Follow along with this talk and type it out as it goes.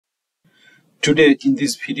Today in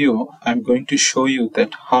this video, I'm going to show you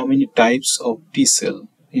that how many types of T cell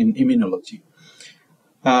in immunology.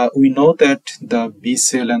 We know that the B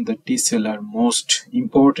cell and the T cell are most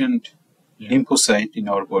important lymphocyte in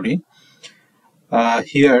our body.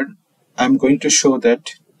 Here, I'm going to show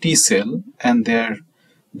that T cell and their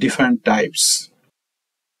different types.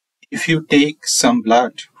 If you take some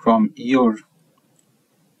blood from your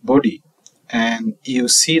body and you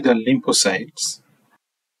see the lymphocytes,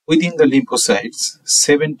 within the lymphocytes,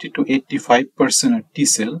 70 to 85% are T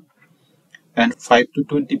cell and 5 to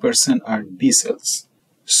 20% are B cells.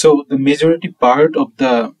 So the majority part of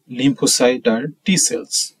the lymphocyte are T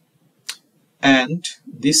cells. And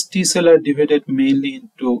these T cells are divided mainly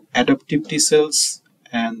into adaptive T cells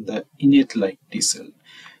and the innate-like T cell,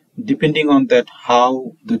 depending on that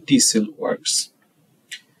how the T cell works.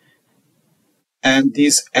 And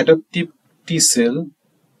these adaptive T cell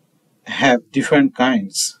have different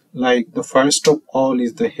kinds. Like the first of all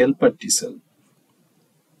is the helper T cell.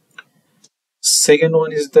 Second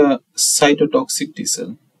one is the cytotoxic T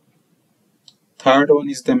cell. Third one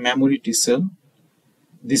is the memory T cell.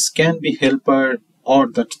 This can be helper or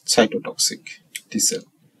the cytotoxic T cell.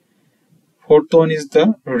 Fourth one is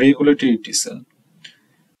the regulatory T cell.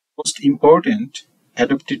 Most important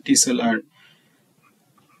adaptive T cell are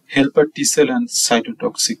helper T cell and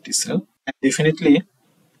cytotoxic T cell. And definitely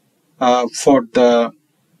for the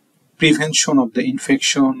prevention of the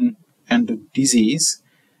infection and the disease,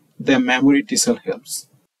 the memory T cell helps.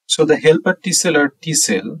 So the helper T cell are T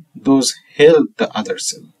cell, those help the other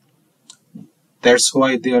cell. That's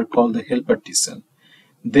why they are called the helper T cell.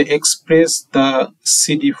 They express the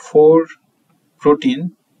CD4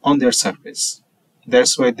 protein on their surface.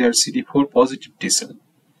 That's why they are CD4 positive T cell.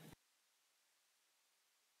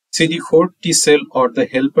 CD4 T cell or the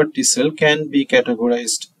helper T cell can be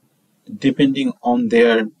categorized depending on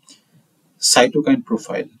their cytokine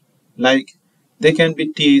profile. Like they can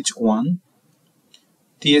be Th1,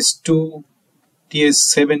 Th2,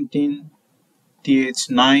 Th17,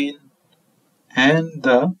 Th9, and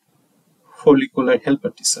the follicular helper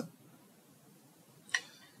T cell.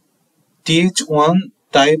 Th1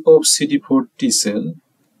 type of CD4 T cell,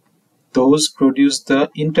 those produce the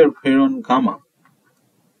interferon gamma,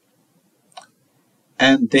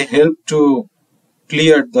 and they help to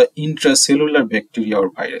clear the intracellular bacteria or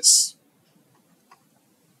virus.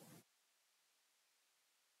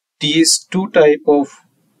 Th2 type of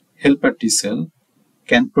helper T cell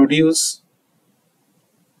can produce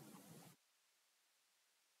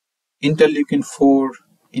interleukin 4,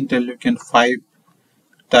 interleukin 5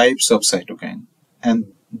 types of cytokine,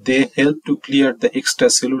 and they help to clear the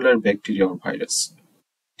extracellular bacteria or virus.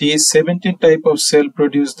 Th17 type of cell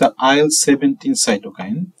produce the IL-17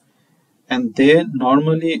 cytokine, and they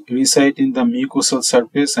normally reside in the mucosal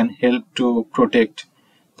surface and help to protect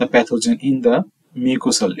the pathogen in the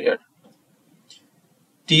mucosal layer.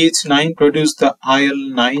 Th9 produce the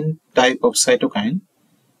IL-9 type of cytokine,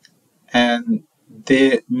 and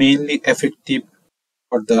they mainly effective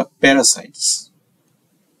for the parasites.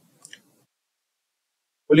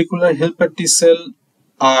 Follicular helper T cell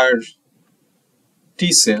are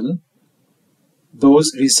T cell,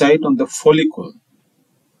 those reside on the follicle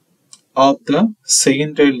of the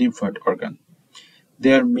secondary lymphoid organ.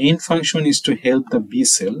 Their main function is to help the B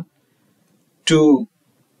cell to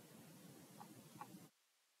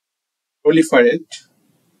proliferate,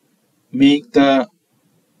 make the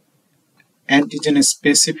antigen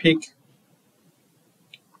specific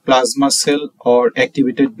plasma cell or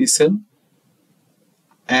activated B cell,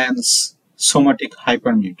 and somatic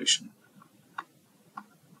hypermutation.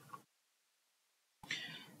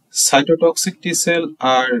 Cytotoxic T cell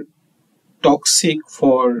are toxic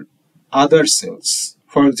for other cells,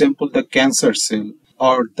 for example the cancer cell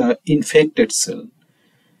or the infected cell.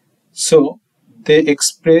 So they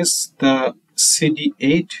express the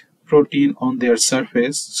CD8 protein on their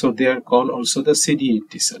surface, so they are called also the CD8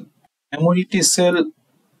 T cell. Memory T cell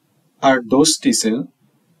are those T cell,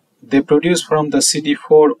 they produce from the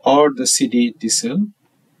CD4 or the CD8 T cell,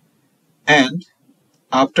 and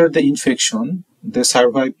after the infection they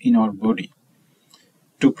survive in our body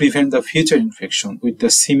to prevent the future infection with the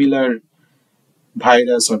similar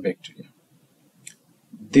virus or bacteria.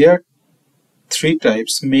 There are three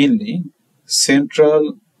types mainly: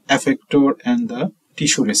 central, effector, and the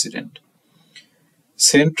tissue resident.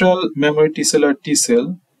 Central memory T cell are T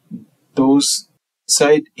cell, those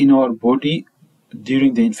reside in our body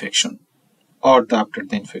during the infection or after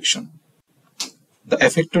the infection. The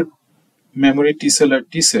effector memory T cell are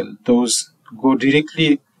T cell, those go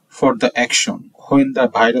directly for the action when the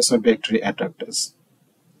virus or bacteria attack us.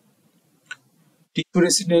 Tissue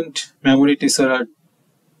resident memory T cell are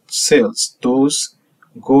cells, those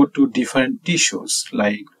go to different tissues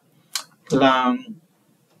like lung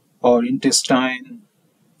or intestine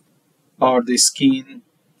or the skin,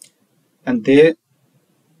 and they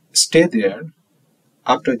stay there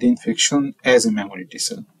after the infection as a memory T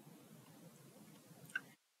cell.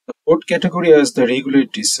 The fourth category is the regulatory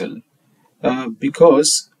T cell,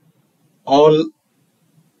 because all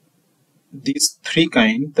these three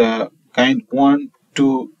kind, the kind 1,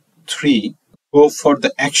 2, 3, go for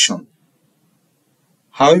the action.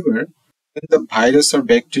 However, when the virus or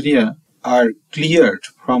bacteria are cleared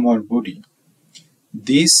from our body,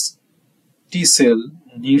 this T cell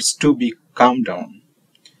needs to be calmed down.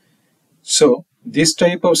 So this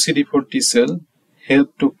type of CD4 T cell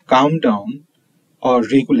help to calm down or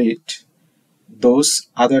regulate those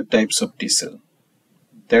other types of T cell.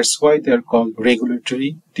 That's why they are called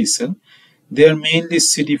regulatory T cell. They are mainly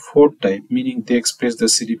CD4 type, meaning they express the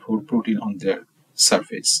CD4 protein on their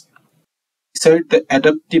surface. Beside the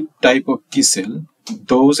adaptive type of T cell,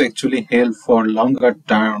 those actually help for longer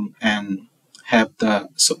term and have the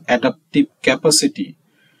adaptive capacity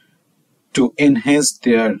to enhance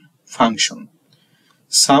their function.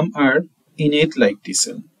 Some are innate like T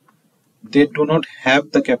cell. They do not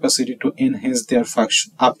have the capacity to enhance their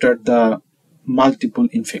function after the multiple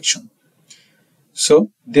infection.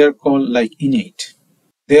 So they are called like innate.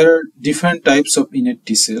 There are different types of innate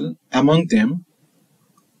T cell. Among them,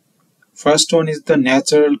 first one is the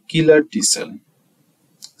natural killer T cell.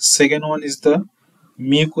 Second one is the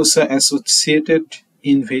mucosa associated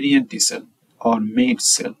invariant T cell or MAID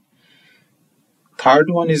cell. Third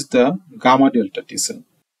one is the gamma delta T cell.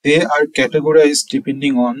 They are categorized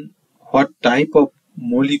depending on what type of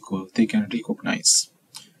molecule they can recognize.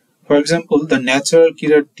 For example, the natural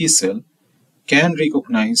killer T cell can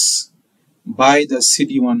recognize by the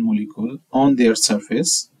CD1 molecule on their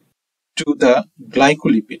surface to the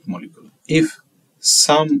glycolipid molecule. If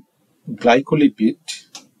some glycolipid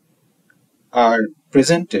are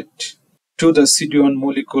presented to the CD1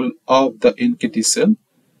 molecule of the NKT cell,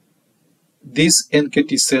 these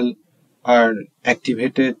NKT cell are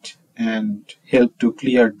activated and help to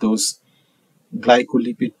clear those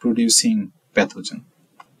glycolipid producing pathogen.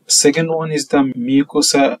 Second one is the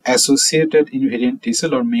mucosa associated invariant T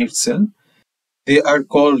cell or MAID cell. They are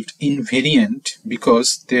called invariant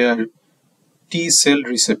because their T cell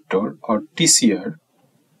receptor or TCR,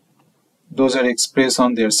 those are expressed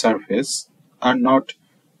on their surface, are not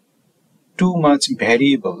too much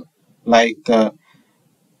variable like the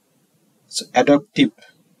adaptive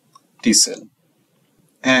T cell,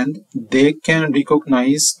 and they can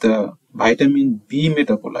recognize the vitamin B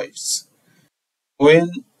metabolites. When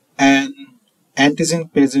an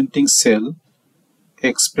antigen presenting cell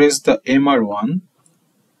express the MR1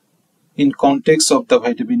 in context of the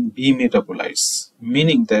vitamin B metabolites,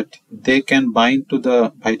 meaning that they can bind to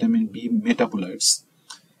the vitamin B metabolites,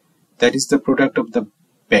 that is the product of the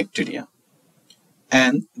bacteria,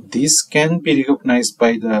 and this can be recognized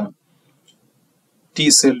by the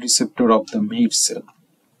T cell receptor of the MAID cell.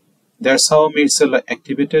 That's how MAID cell are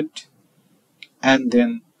activated and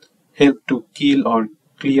then help to kill or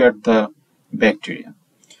clear the bacteria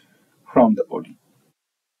from the body.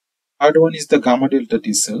 Third one is the gamma delta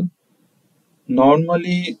T cell.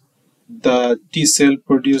 Normally the T cell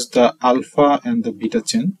produce the alpha and the beta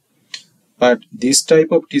chain, but this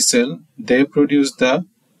type of T cell, they produce the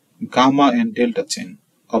gamma and delta chain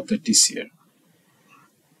of the TCR,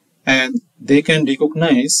 and they can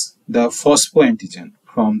recognize the phosphoantigen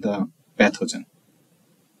from the pathogen.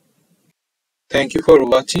 Thank you for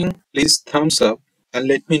watching. Please thumbs up and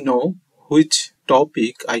let me know which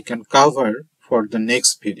topic I can cover for the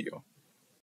next video.